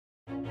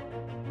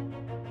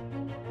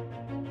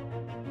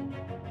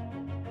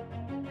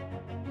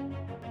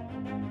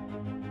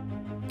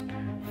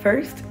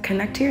First,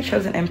 connect to your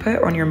chosen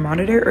input on your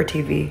monitor or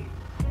TV.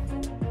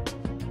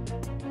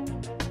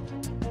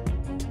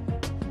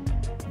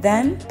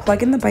 Then,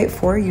 plug in the Byte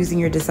 4 using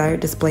your desired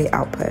display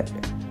output.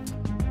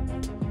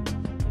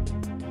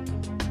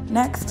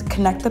 Next,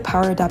 connect the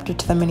power adapter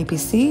to the mini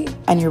PC,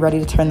 and you're ready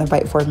to turn the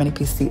Byte 4 mini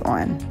PC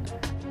on.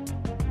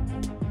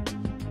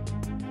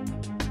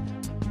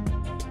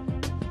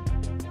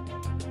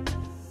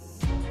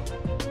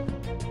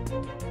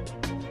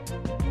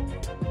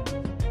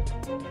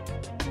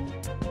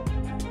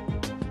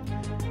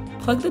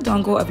 Plug the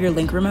dongle of your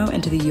Link remote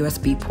into the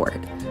USB port.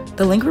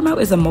 The Link remote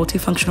is a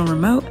multifunctional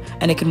remote,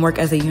 and it can work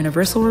as a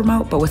universal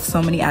remote, but with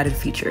so many added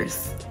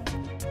features.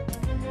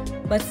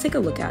 Let's take a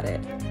look at it.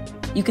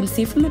 You can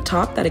see from the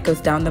top that it goes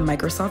down the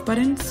Microsoft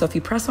button, so if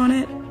you press on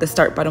it, the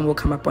Start button will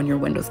come up on your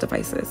Windows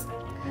devices.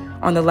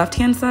 On the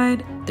left-hand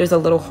side, there's a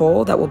little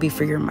hole that will be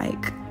for your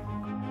mic.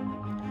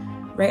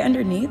 Right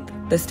underneath,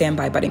 the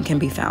Standby button can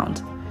be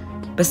found.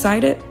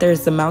 Beside it,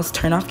 there's the mouse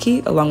turn-off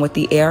key along with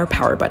the AR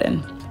power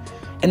button.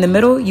 In the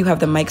middle, you have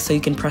the mic so you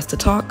can press to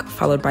talk,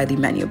 followed by the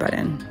menu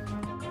button.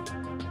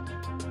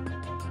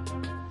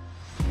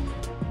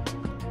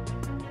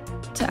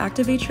 To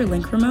activate your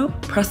Link remote,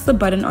 press the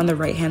button on the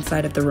right-hand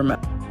side of the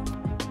remote.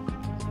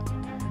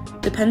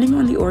 Depending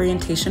on the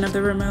orientation of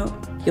the remote,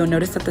 you'll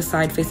notice that the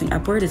side facing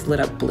upward is lit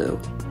up blue.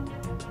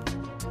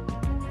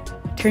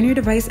 Turn your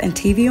device and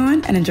TV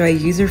on and enjoy a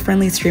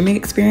user-friendly streaming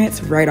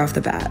experience right off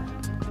the bat.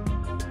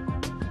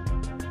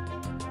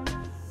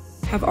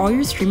 Have all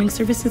your streaming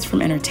services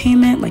from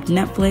entertainment like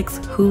Netflix,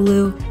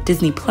 Hulu,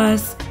 Disney+,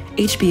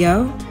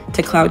 HBO,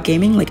 to cloud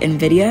gaming like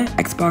Nvidia,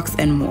 Xbox,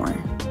 and more.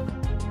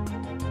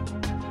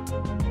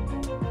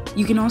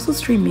 You can also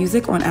stream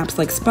music on apps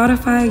like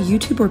Spotify,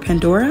 YouTube, or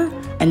Pandora,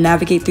 and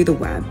navigate through the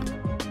web.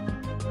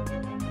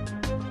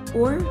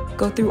 Or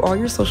go through all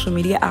your social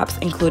media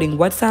apps including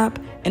WhatsApp,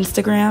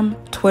 Instagram,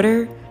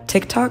 Twitter,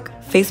 TikTok,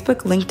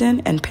 Facebook,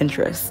 LinkedIn, and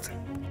Pinterest.